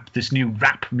new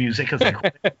rap music, as they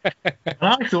call it. And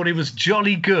I thought it was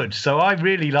jolly good, so I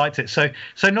really liked it. So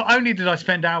not only did I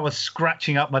spend hours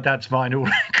scratching up my dad's vinyl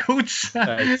records,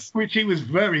 nice. Which he was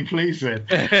very pleased with.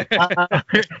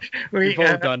 We've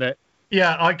all done it.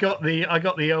 Yeah, I got the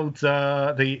old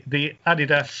the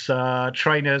Adidas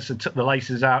trainers and took the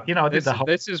laces out. You know, I did the whole.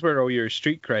 This is where all your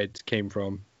street cred came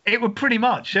from. It was pretty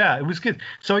much, yeah. It was good.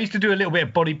 So I used to do a little bit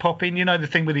of body popping, you know, the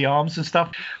thing with the arms and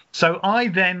stuff. So I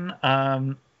then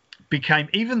became,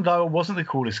 even though I wasn't the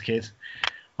coolest kid,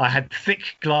 I had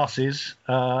thick glasses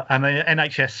and the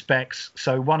NHS specs.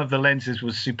 So one of the lenses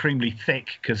was supremely thick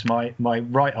because my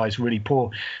right eye's really poor.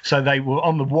 So they were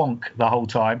on the wonk the whole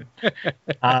time.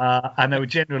 And they were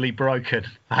generally broken.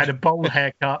 I had a bowl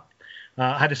haircut.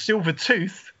 I had a silver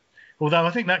tooth. Although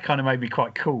I think that kind of made me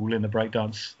quite cool in the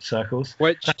breakdance circles.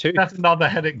 Which tooth? That's another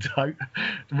anecdote.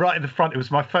 Right at the front, it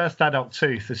was my first adult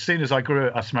tooth. As soon as I grew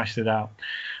it, I smashed it out.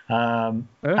 And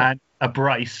a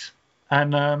brace.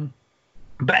 And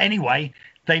but anyway,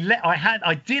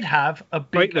 I did have a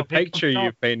big. Like the picture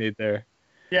you painted there.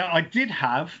 Yeah, I did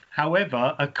have,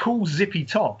 however, a cool zippy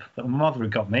top that my mother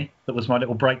had got me. That was my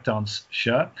little breakdance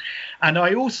shirt. And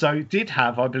I also did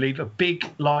have, I believe, a big,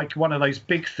 like one of those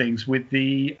big things with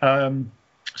the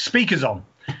speakers on.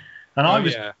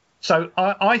 And so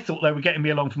I thought they were getting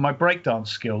me along for my breakdance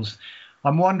skills.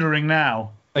 I'm wondering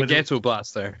now. A ghetto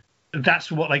blaster.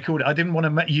 That's what they called it. I didn't want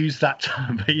to use that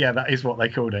term, but yeah, that is what they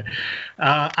called it.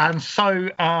 And so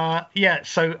I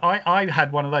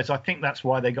had one of those. I think that's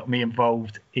why they got me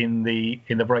involved in the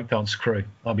breakdance crew.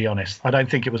 I'll be honest. I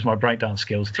don't think it was my breakdance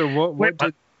skills. So what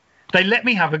did they let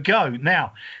me have a go?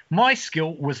 Now, my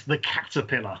skill was the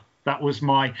caterpillar. That was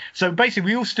my. So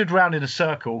basically, we all stood around in a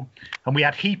circle, and we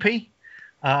had Heapy.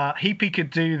 Heapy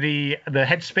could do the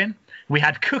head spin. We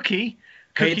had Cookie.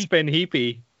 Head spin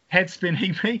Heapy. Headspin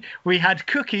Heapy. We had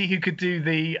Cookie who could do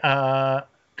the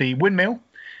windmill,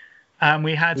 and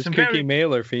we had some Cookie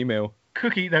male or female?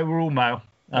 Cookie, they were all male.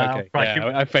 Okay,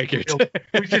 yeah, I figured.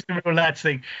 It was just a real lads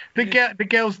thing. The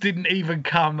girls didn't even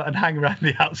come and hang around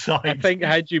the outside. I think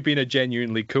had you been a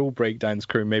genuinely cool breakdance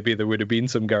crew, maybe there would have been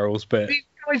some girls, but these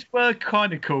guys were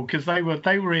kind of cool because they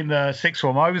were in the sixth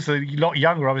form. I was a lot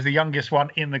younger. I was the youngest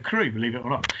one in the crew, believe it or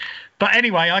not. But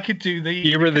anyway, I could do the.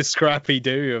 You were the Scrappy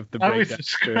Doo of the breakdance crew. I was the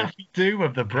Scrappy Doo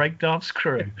of the breakdance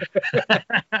crew.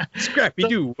 Scrappy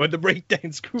Doo of the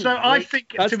breakdance crew. So I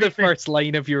think that's the first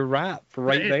line of your rap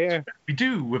right there. Scrappy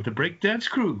Doo of the breakdance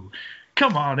crew.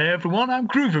 Come on, everyone, I'm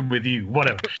grooving with you.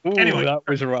 Whatever. Ooh, anyway, that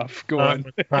was rough. Go on.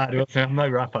 I'm no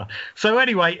rapper. So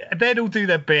anyway, they'd all do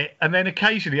their bit, and then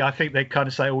occasionally I think they'd kind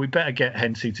of say, "Oh, we better get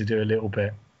Hensey to do a little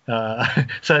bit."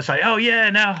 So they say, "Oh yeah,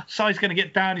 now Si's going to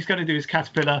get down. He's going to do his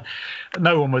caterpillar."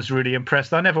 No one was really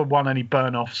impressed. I never won any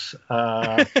burn-offs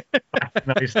in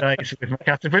those days with my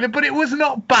caterpillar, but it was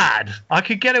not bad. I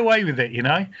could get away with it, you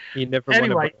know. You never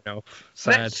won a burn-off.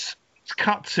 Sad. Let's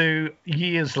cut to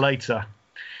years later.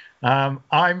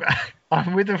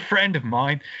 I'm with a friend of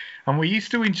mine, and we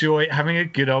used to enjoy having a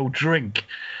good old drink.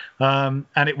 And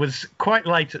it was quite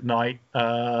late at night,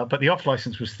 but the off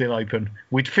license was still open.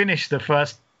 We'd finished the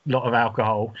first lot of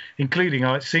alcohol, including,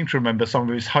 I seem to remember, some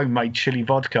of his homemade chili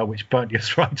vodka, which burnt your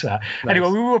throat out. Nice. Anyway,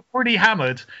 we were pretty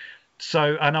hammered.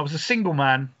 So, and I was a single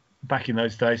man back in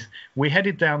those days. We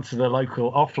headed down to the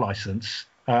local off license.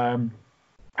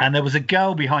 And there was a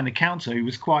girl behind the counter who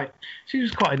was quite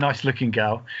a nice looking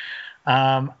girl.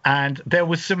 And there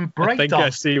was some break dance. I think I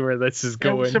see where this is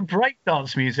going. There was some break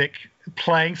dance music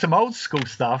playing, some old school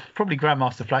stuff, probably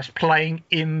Grandmaster Flash, playing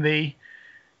in the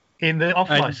off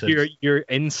license. Your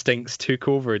instincts took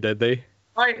over, did they?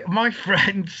 My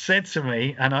friend said to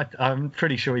me, and I'm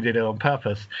pretty sure he did it on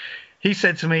purpose. He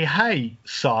said to me, "Hey,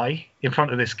 Si," in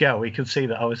front of this girl. He could see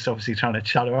that I was obviously trying to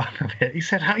chat her up a bit. He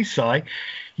said, "Hey, Si,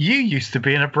 you used to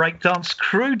be in a breakdance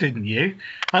crew, didn't you?"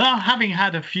 And having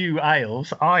had a few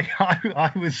ales,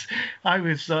 I was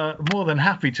more than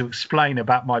happy to explain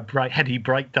about my heady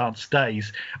breakdance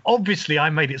days. Obviously,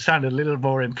 I made it sound a little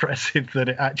more impressive than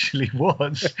it actually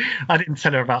was. I didn't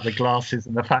tell her about the glasses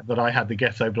and the fact that I had the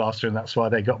ghetto blaster, and that's why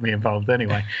they got me involved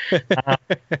anyway.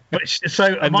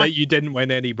 That you didn't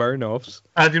win any burn-offs.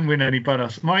 I didn't win any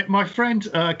burn-offs. My friend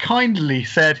kindly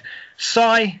said,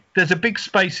 "Si, there's a big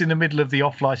space in the middle of the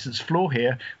off-license floor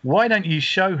here. Why don't you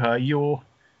show her your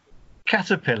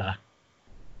caterpillar?"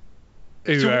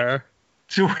 To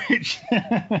which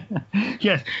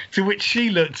yes, to which she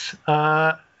looked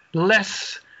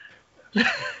less.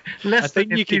 I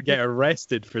think you could get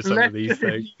arrested for some of these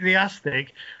things.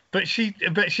 Enthusiastic, but she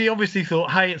obviously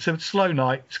thought, "Hey, it's a slow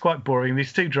night. It's quite boring.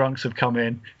 These two drunks have come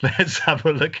in. Let's have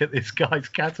a look at this guy's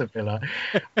caterpillar."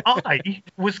 I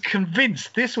was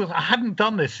convinced I hadn't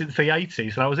done this since the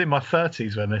 80s, and I was in my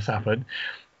 30s when this happened.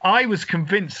 I was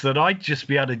convinced that I'd just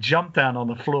be able to jump down on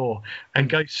the floor and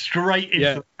go straight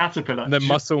into the caterpillar. The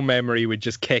muscle memory would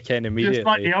just kick in immediately. Just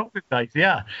like the olden days,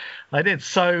 yeah. I did.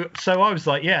 So I was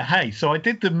like, yeah, hey. So I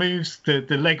did the moves, the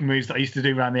leg moves that I used to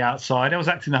do around the outside. I was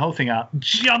acting the whole thing out.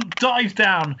 Dive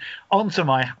down onto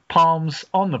my palms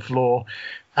on the floor,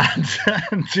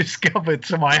 and discovered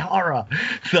to my horror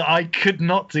that I could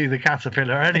not do the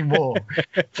caterpillar anymore.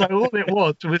 So all it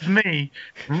was me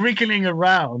wriggling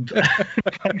around,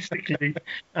 basically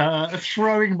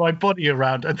throwing my body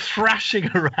around and thrashing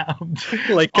around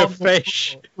like a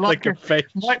fish. Like a fish.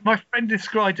 My friend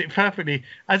described it perfectly.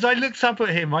 As I looked up at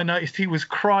him, I noticed he was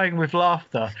crying with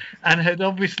laughter and had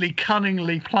obviously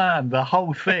cunningly planned the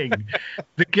whole thing.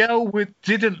 The girl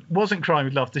wasn't crying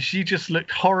with laughter. She just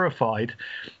looked horrified.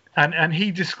 And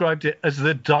he described it as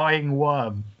the dying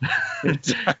worm.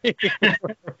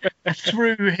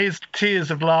 Through his tears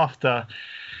of laughter,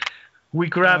 we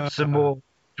grabbed some more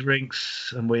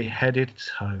drinks and we headed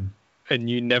home. And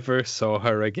you never saw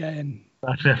her again.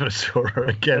 I never saw her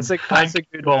again. That's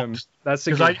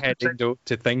a good heading note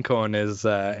to think on, is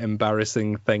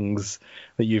embarrassing things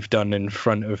that you've done in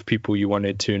front of people you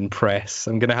wanted to impress.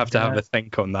 I'm going to have a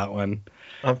think on that one.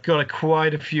 I've got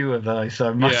quite a few of those.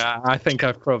 So I think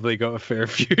I've probably got a fair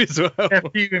few as well. A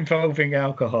few involving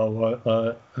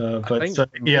alcohol.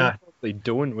 Probably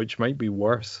don't, which might be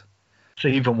worse. It's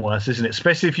even worse, isn't it?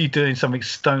 Especially if you're doing something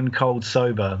stone cold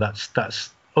sober. That's.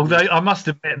 Although I must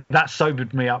admit that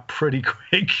sobered me up pretty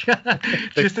quick.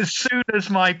 Just as soon as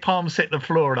my palms hit the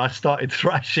floor and I started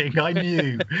thrashing, I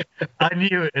knew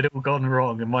it had all gone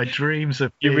wrong, and my dreams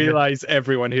of you realise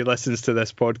everyone who listens to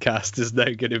this podcast is now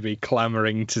going to be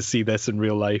clamouring to see this in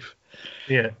real life.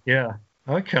 Yeah.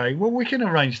 Okay, well, we can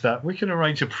arrange that. We can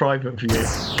arrange a private view.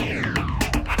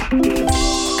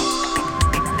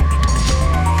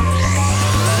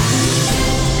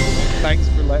 Thanks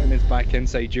for letting us back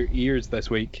inside your ears this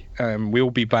week. We'll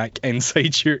be back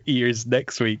inside your ears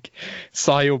next week.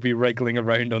 Si will be wriggling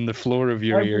around on the floor of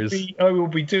your ears. I will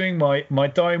be doing my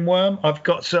dying worm.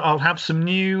 I'll have some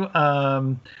new.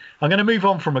 I'm going to move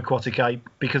on from Aquatic Ape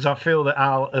because I feel that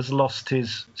Al has lost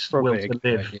his will to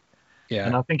live. Yeah.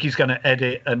 And I think he's going to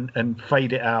edit and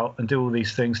fade it out and do all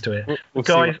these things to it. We'll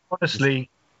guys,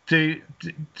 honestly, do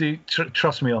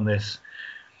trust me on this.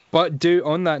 But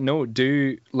on that note,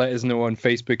 do let us know on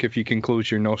Facebook if you can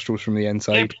close your nostrils from the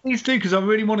inside. Yeah, please do, because I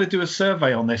really want to do a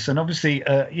survey on this. And obviously,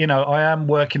 I am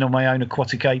working on my own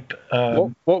Aquatic Ape.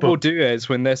 What we'll do is,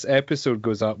 when this episode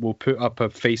goes up, we'll put up a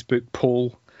Facebook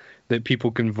poll that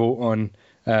people can vote on,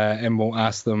 and we'll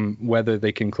ask them whether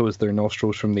they can close their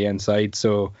nostrils from the inside.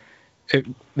 So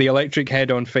the Electric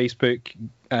Head on Facebook.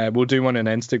 We'll do one on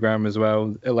Instagram as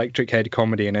well. Electric Head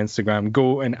Comedy on Instagram.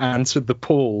 Go and answer the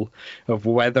poll of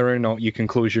whether or not you can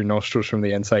close your nostrils from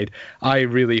the inside. I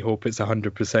really hope it's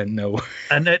 100% no.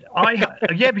 And that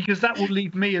because that will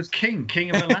leave me as king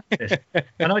of Atlantis.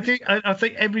 And I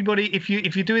think everybody, if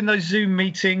you're doing those Zoom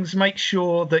meetings, make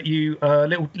sure that you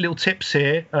little tips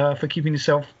here for keeping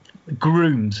yourself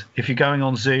groomed if you're going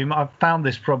on Zoom. I've found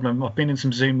this problem. I've been in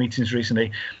some Zoom meetings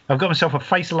recently. I've got myself a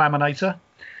face laminator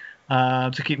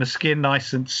to keep my skin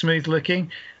nice and smooth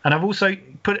looking, and I've also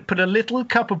put a little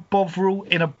cup of Bovril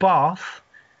in a bath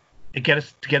to get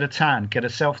a tan, get a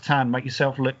self tan, make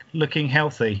yourself looking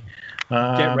healthy.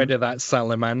 Get rid of that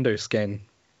salamander skin.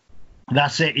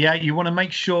 That's it. Yeah, you want to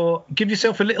make sure, give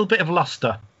yourself a little bit of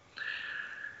luster.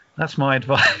 That's my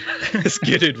advice. That's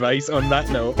good advice. On that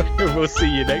note, we'll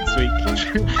see you next week.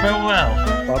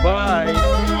 Farewell. Bye-bye.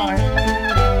 Bye.